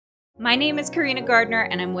My name is Karina Gardner,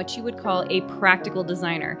 and I'm what you would call a practical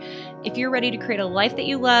designer. If you're ready to create a life that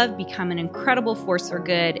you love, become an incredible force for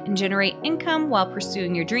good, and generate income while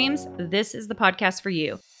pursuing your dreams, this is the podcast for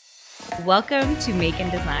you. Welcome to Make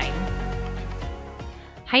and Design.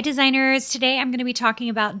 Hi designers, today I'm going to be talking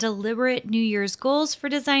about deliberate New Year's goals for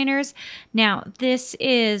designers. Now, this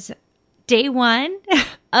is day one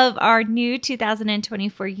of our new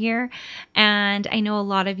 2024 year, and I know a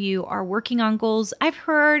lot of you are working on goals. I've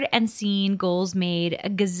heard and seen goals made a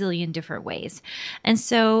gazillion different ways. And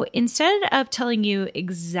so instead of telling you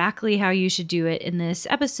exactly how you should do it in this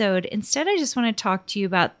episode, instead I just want to talk to you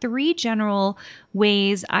about 3 general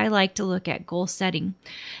ways I like to look at goal setting.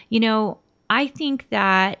 I think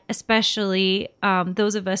that especially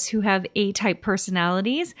those of us who have A-type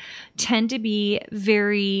personalities tend to be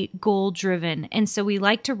very goal-driven. And so we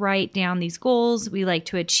like to write down these goals, we like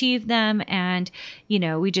to achieve them, and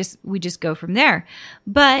we just go from there.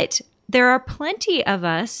 But there are plenty of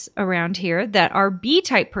us around here that are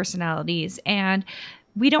B-type personalities, and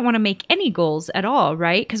we don't want to make any goals at all,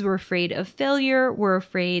 right? Because we're afraid of failure. We're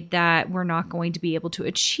afraid that we're not going to be able to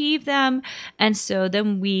achieve them. And so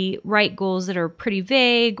then we write goals that are pretty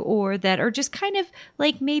vague or that are just kind of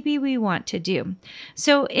like maybe we want to do.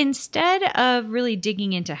 So instead of really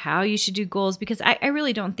digging into how you should do goals, because I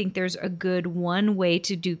really don't think there's a good one way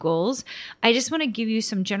to do goals, I just want to give you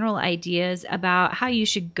some general ideas about how you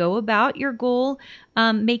should go about your goal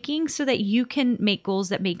making so that you can make goals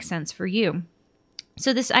that make sense for you.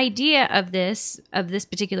 So this idea of this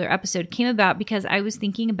particular episode came about because I was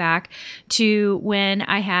thinking back to when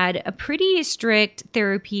I had a pretty strict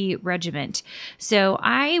therapy regimen. So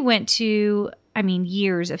I went to,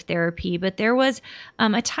 years of therapy, but there was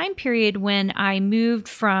a time period when I moved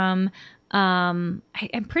from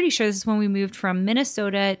I'm pretty sure this is when we moved from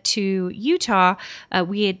Minnesota to Utah. I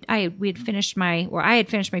had finished my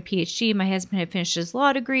PhD. My husband had finished his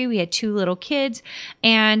law degree. We had 2 little kids,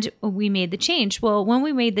 and we made the change. Well, when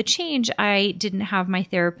we made the change, I didn't have my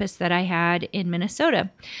therapist that I had in Minnesota.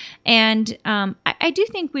 And I do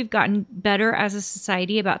think we've gotten better as a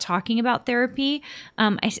society about talking about therapy.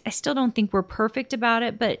 I still don't think we're perfect about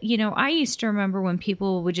it, but I used to remember when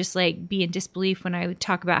people would just be in disbelief when I would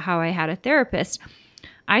talk about how I had a therapist.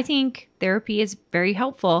 I think therapy is very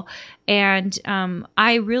helpful, and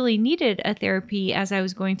I really needed a therapy as I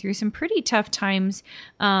was going through some pretty tough times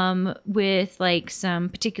with some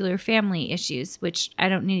particular family issues, which I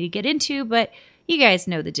don't need to get into, but you guys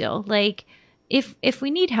know the deal. If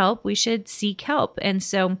we need help, we should seek help. And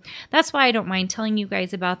so that's why I don't mind telling you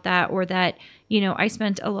guys about that, or that, I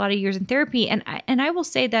spent a lot of years in therapy. And I will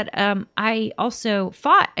say that I also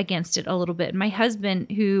fought against it a little bit. My husband,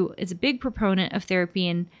 who is a big proponent of therapy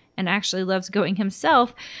and actually loves going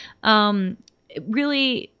himself,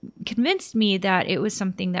 really convinced me that it was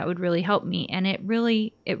something that would really help me. And it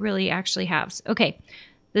really actually has. Okay.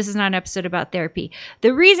 This is not an episode about therapy.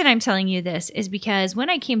 The reason I'm telling you this is because when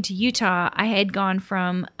I came to Utah, I had gone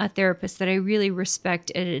from a therapist that I really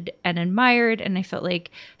respected and admired, and I felt like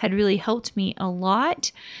had really helped me a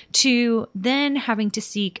lot, to then having to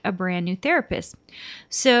seek a brand new therapist.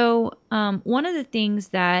 So one of the things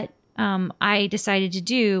that I decided to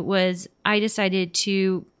do was I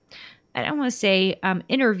don't want to say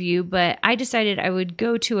interview, but I decided I would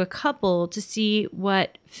go to a couple to see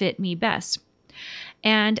what fit me best.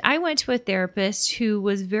 And I went to a therapist who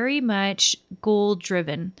was very much goal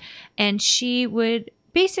driven, and she would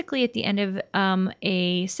basically at the end of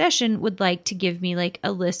a session would like to give me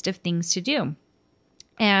a list of things to do.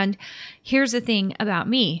 And here's the thing about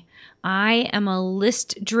me. I am a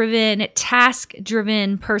list-driven,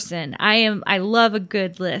 task-driven person. I love a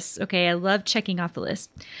good list. Okay. I love checking off the list.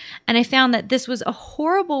 And I found that this was a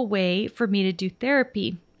horrible way for me to do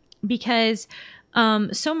therapy, because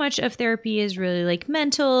so much of therapy is really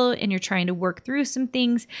mental, and you're trying to work through some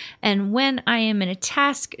things. And when I am in a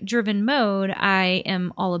task-driven mode, I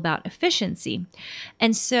am all about efficiency.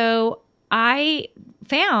 And so I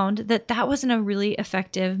found that wasn't a really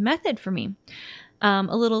effective method for me.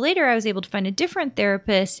 A little later, I was able to find a different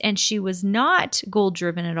therapist, and she was not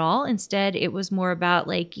goal-driven at all. Instead, it was more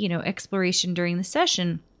about exploration during the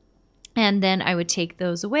session. And then I would take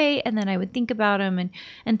those away, and then I would think about them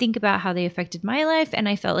and think about how they affected my life. And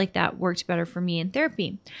I felt like that worked better for me in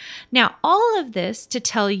therapy. Now, all of this to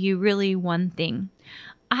tell you really one thing.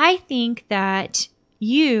 I think that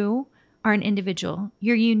you are an individual.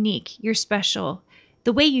 You're unique. You're special.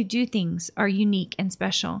 The way you do things are unique and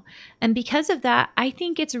special. And because of that, I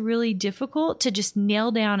think it's really difficult to just nail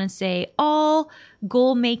down and say, all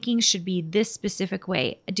goal making should be this specific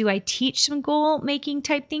way. Do I teach some goal making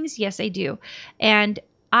type things? Yes, I do. And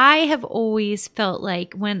I have always felt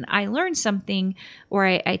like when I learn something or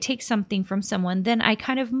I take something from someone, then I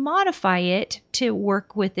kind of modify it to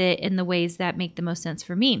work with it in the ways that make the most sense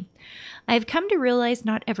for me. I've come to realize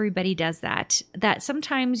not everybody does that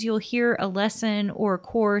sometimes you'll hear a lesson or a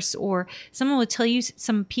course or someone will tell you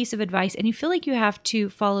some piece of advice and you feel like you have to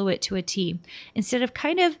follow it to a T instead of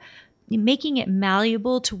kind of making it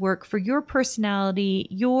malleable to work for your personality,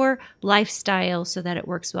 your lifestyle so that it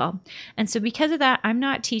works well. And so because of that, I'm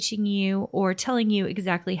not teaching you or telling you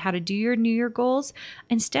exactly how to do your New Year goals.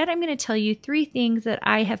 Instead, I'm going to tell you 3 things that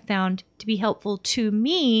I have found to be helpful to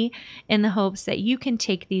me in the hopes that you can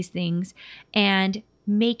take these things and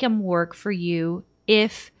make them work for you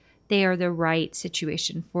if they are the right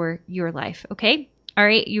situation for your life. Okay? All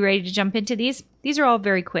right. You ready to jump into these? These are all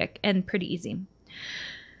very quick and pretty easy.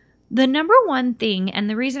 The number one thing, and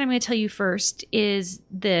the reason I'm going to tell you first is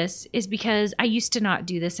because I used to not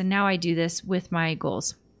do this, and now I do this with my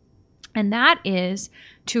goals. And that is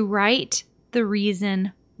to write the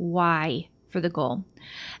reason why for the goal.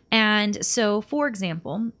 And so, for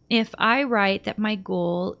example, if I write that my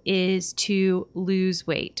goal is to lose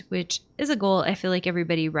weight, which is a goal I feel like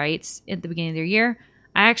everybody writes at the beginning of their year,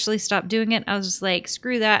 I actually stopped doing it. I was just like,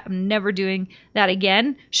 screw that. I'm never doing that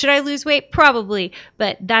again. Should I lose weight? Probably,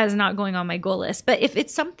 but that is not going on my goal list. But if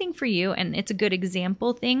it's something for you, and it's a good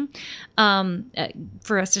example thing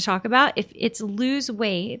for us to talk about, if it's lose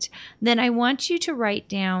weight, then I want you to write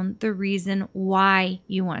down the reason why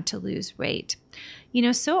you want to lose weight. You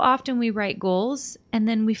know, so often we write goals and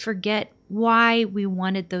then we forget why we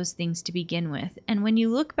wanted those things to begin with. And when you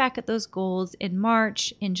look back at those goals in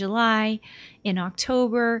March, in July, in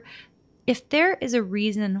October, if there is a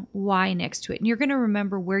reason why next to it, and you're going to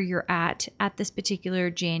remember where you're at this particular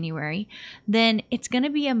January, then it's going to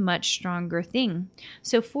be a much stronger thing.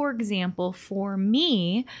 So for example, for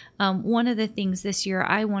me, one of the things this year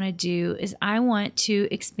I want to do is I want to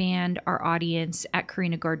expand our audience at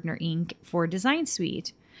Karina Gardner Inc. for Design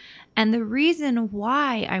Suite. And the reason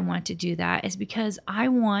why I want to do that is because I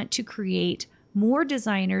want to create more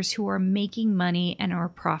designers who are making money and are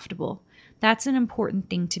profitable. That's an important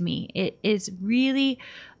thing to me. It is really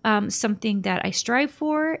something that I strive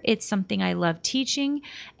for. It's something I love teaching.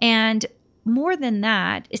 And more than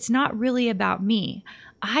that, it's not really about me.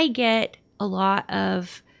 I get a lot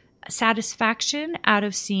of satisfaction out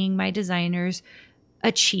of seeing my designers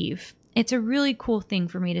achieve. It's a really cool thing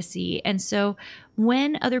for me to see. And so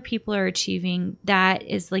when other people are achieving, that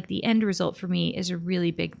is like the end result for me is a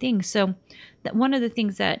really big thing. So that one of the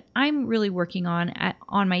things that I'm really working on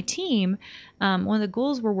my team, one of the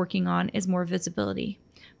goals we're working on is more visibility,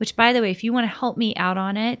 which by the way, if you want to help me out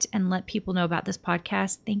on it and let people know about this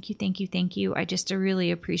podcast, thank you, thank you, thank you. I just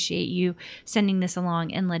really appreciate you sending this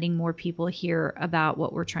along and letting more people hear about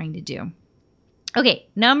what we're trying to do. Okay,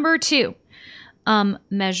 number 2.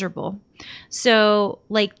 Measurable. So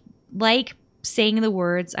like saying the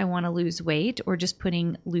words, I want to lose weight, or just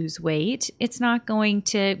putting lose weight, it's not going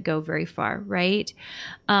to go very far, right?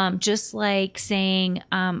 Just like saying,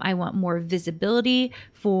 I want more visibility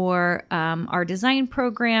for our design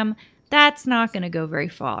program, that's not going to go very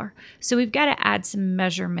far. So we've got to add some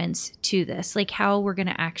measurements to this, like how we're going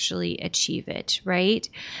to actually achieve it, right?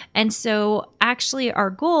 And so actually our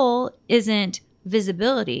goal isn't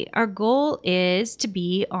visibility. Our goal is to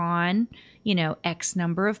be on, X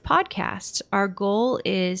number of podcasts. Our goal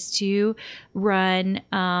is to run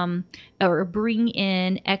or bring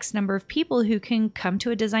in X number of people who can come to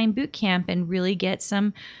a design boot camp and really get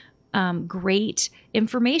some great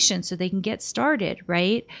information so they can get started,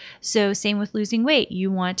 right? So same with losing weight. You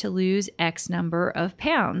want to lose X number of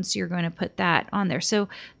pounds. You're going to put that on there. So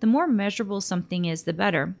the more measurable something is, the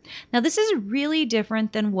better. Now, this is really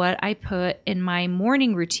different than what I put in my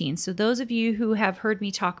morning routine. So those of you who have heard me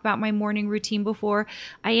talk about my morning routine before,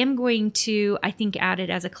 I am going to, I think, add it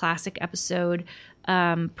as a classic episode,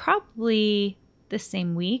 probably this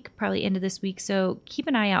same week, probably end of this week. So keep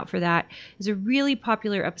an eye out for that. It's a really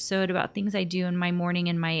popular episode about things I do in my morning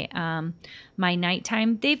and my my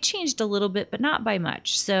nighttime. They've changed a little bit, but not by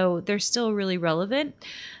much. So they're still really relevant.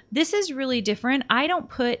 This is really different. I don't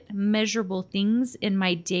put measurable things in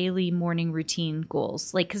my daily morning routine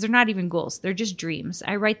goals, because they're not even goals. They're just dreams.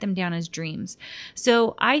 I write them down as dreams.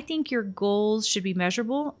 So I think your goals should be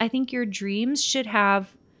measurable. I think your dreams should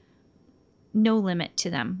have no limit to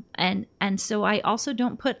them. And so I also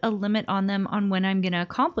don't put a limit on them on when I'm going to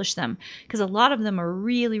accomplish them, because a lot of them are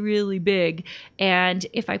really, really big. And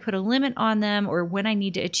if I put a limit on them or when I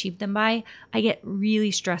need to achieve them by, I get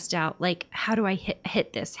really stressed out. Like, how do I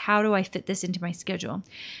hit this? How do I fit this into my schedule?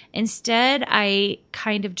 Instead, I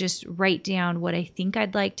kind of just write down what I think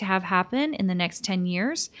I'd like to have happen in the next 10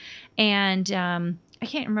 years. And I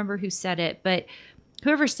can't remember who said it, but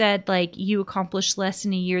whoever said, like, you accomplish less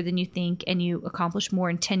in a year than you think and you accomplish more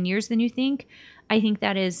in 10 years than you think, I think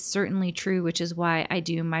that is certainly true, which is why I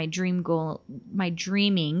do my dream goal, my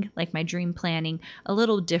dreaming, like my dream planning, a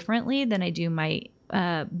little differently than I do my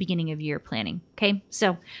beginning of year planning. Okay,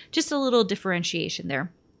 so just a little differentiation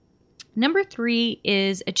there. Number 3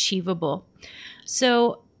 is achievable.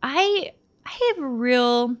 So I have a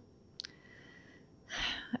real...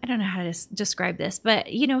 I don't know how to describe this, but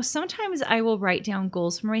sometimes I will write down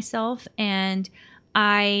goals for myself and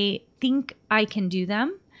I think I can do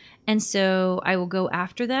them. And so I will go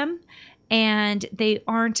after them and they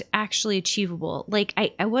aren't actually achievable. Like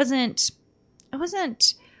I wasn't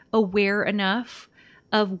aware enough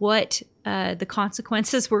of what the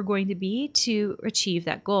consequences were going to be to achieve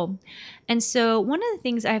that goal. And so one of the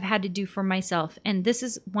things I've had to do for myself, and this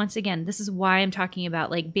is, once again, this is why I'm talking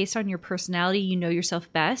about, like, based on your personality, you know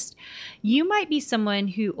yourself best. You might be someone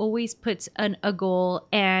who always puts a goal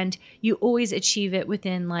and you always achieve it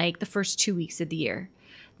within like the first 2 weeks of the year.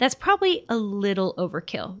 That's probably a little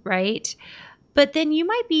overkill, right? But then you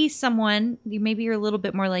might be someone, maybe you're a little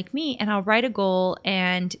bit more like me, and I'll write a goal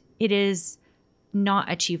and it is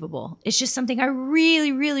not achievable. It's just something I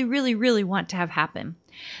really, really, really, really want to have happen.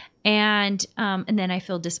 And then I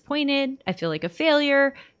feel disappointed. I feel like a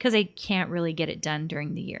failure because I can't really get it done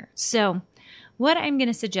during the year. So what I'm going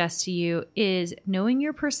to suggest to you is knowing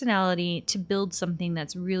your personality to build something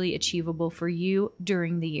that's really achievable for you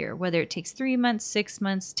during the year, whether it takes 3 months, 6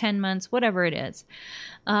 months, 10 months, whatever it is.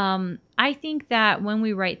 I think that when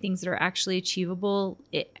we write things that are actually achievable,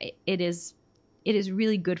 it is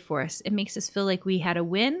really good for us. It makes us feel like we had a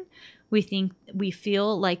win. We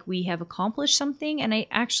feel like we have accomplished something. And I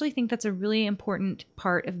actually think that's a really important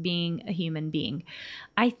part of being a human being.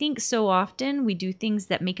 I think so often we do things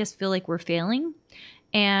that make us feel like we're failing.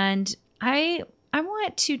 And I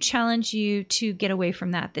want to challenge you to get away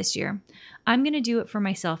from that this year. I'm going to do it for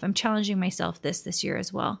myself. I'm challenging myself this year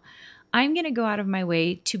as well. I'm going to go out of my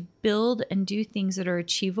way to build and do things that are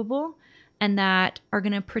achievable and that are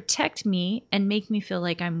going to protect me and make me feel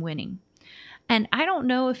like I'm winning. And I don't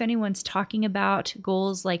know if anyone's talking about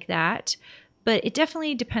goals like that, but it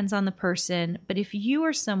definitely depends on the person. But if you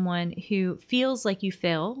are someone who feels like you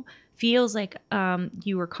fail, feels like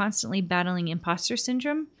you are constantly battling imposter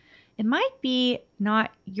syndrome, it might be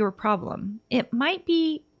not your problem. It might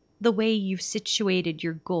be the way you've situated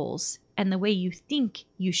your goals and the way you think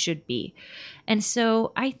you should be. And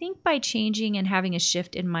so I think by changing and having a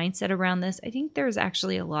shift in mindset around this, I think there's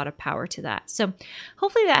actually a lot of power to that. So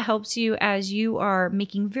hopefully that helps you as you are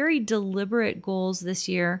making very deliberate goals this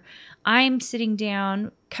year. I'm sitting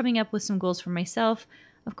down, coming up with some goals for myself.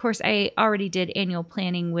 Of course, I already did annual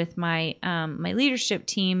planning with my my leadership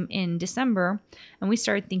team in December, and we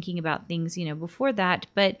started thinking about things, before that.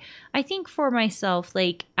 But I think for myself,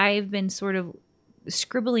 like, I've been sort of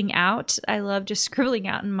scribbling out. I love just scribbling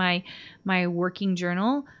out in my working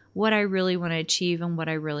journal what I really want to achieve and what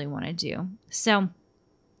I really want to do. So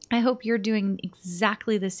I hope you're doing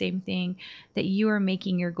exactly the same thing, that you are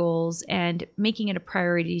making your goals and making it a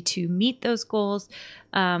priority to meet those goals,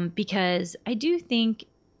 because I do think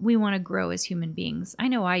we want to grow as human beings. I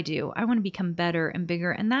know I do. I want to become better and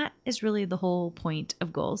bigger. And that is really the whole point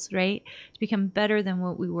of goals, right? To become better than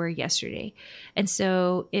what we were yesterday. And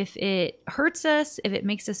so if it hurts us, if it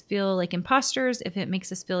makes us feel like imposters, if it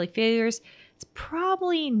makes us feel like failures, it's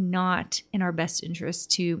probably not in our best interest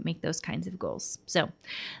to make those kinds of goals. So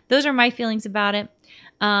those are my feelings about it.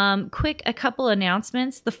 A couple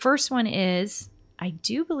announcements. The first one is, I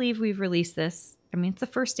do believe we've released this. I mean, it's the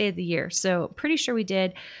first day of the year, so pretty sure we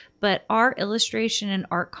did. But our illustration and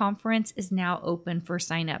art conference is now open for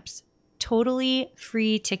signups. Totally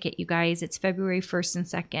free ticket, you guys. It's February 1st and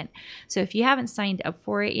 2nd. So if you haven't signed up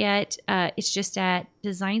for it yet, it's just at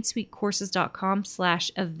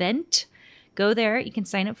designsweetcourses.com/event. Go there. You can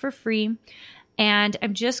sign up for free. And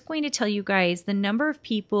I'm just going to tell you guys the number of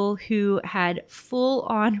people who had full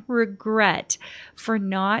on regret for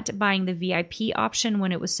not buying the VIP option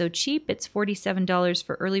when it was so cheap. It's $47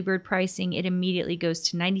 for early bird pricing. It immediately goes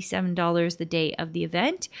to $97 the day of the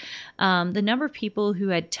event. The number of people who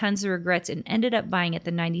had tons of regrets and ended up buying at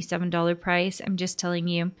the $97 price, I'm just telling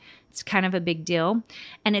you, it's kind of a big deal.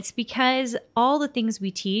 And it's because all the things we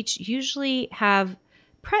teach usually have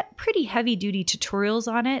pretty heavy duty tutorials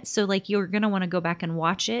on it. So like you're going to want to go back and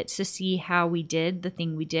watch it to see how we did the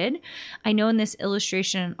thing we did. I know in this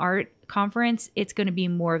illustration and art conference, it's going to be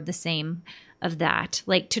more of the same of that,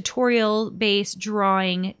 like tutorial based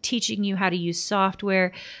drawing, teaching you how to use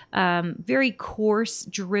software, very course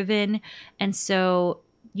driven. And so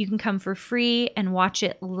you can come for free and watch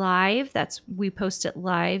it live. We post it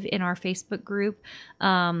live in our Facebook group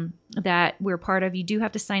that we're part of. You do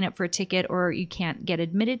have to sign up for a ticket or you can't get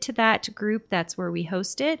admitted to that group. That's where we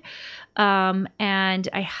host it. And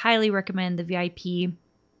I highly recommend the VIP.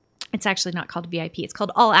 It's actually not called VIP. It's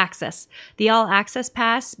called All Access. The All Access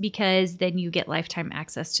Pass, because then you get lifetime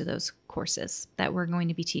access to those courses that we're going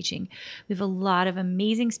to be teaching. We have a lot of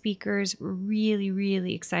amazing speakers. We're really,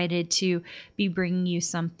 really excited to be bringing you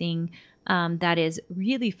something that is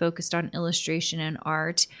really focused on illustration and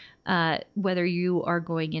art. Whether you are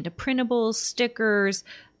going into printables, stickers,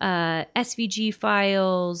 SVG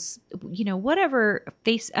files, whatever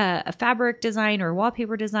a fabric design or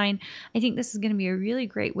wallpaper design, I think this is going to be a really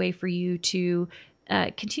great way for you to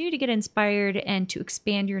continue to get inspired and to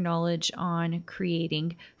expand your knowledge on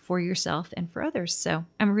creating for yourself and for others. So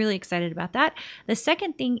I'm really excited about that. The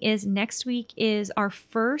second thing is next week is our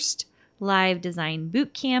first live design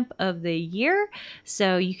boot camp of the year.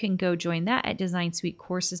 So you can go join that at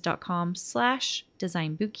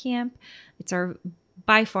designsuitecourses.com/design bootcamp. It's our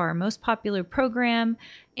by far most popular program,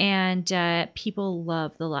 and people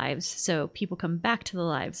love the lives. So people come back to the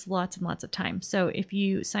lives lots and lots of times. So if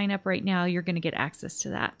you sign up right now, you're going to get access to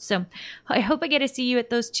that. So I hope I get to see you at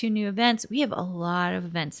those 2 new events. We have a lot of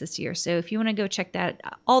events this year. So if you want to go check that,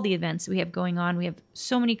 all the events we have going on, we have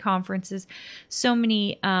so many conferences, so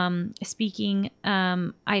many speaking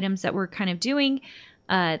items that we're kind of doing.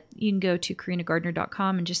 You can go to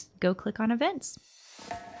KarinaGardner.com and just go click on events.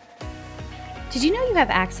 Did you know you have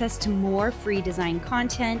access to more free design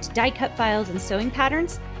content, die cut files, and sewing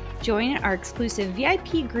patterns? Join our exclusive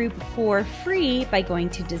VIP group for free by going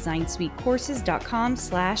to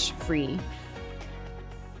designsuitecourses.com/free.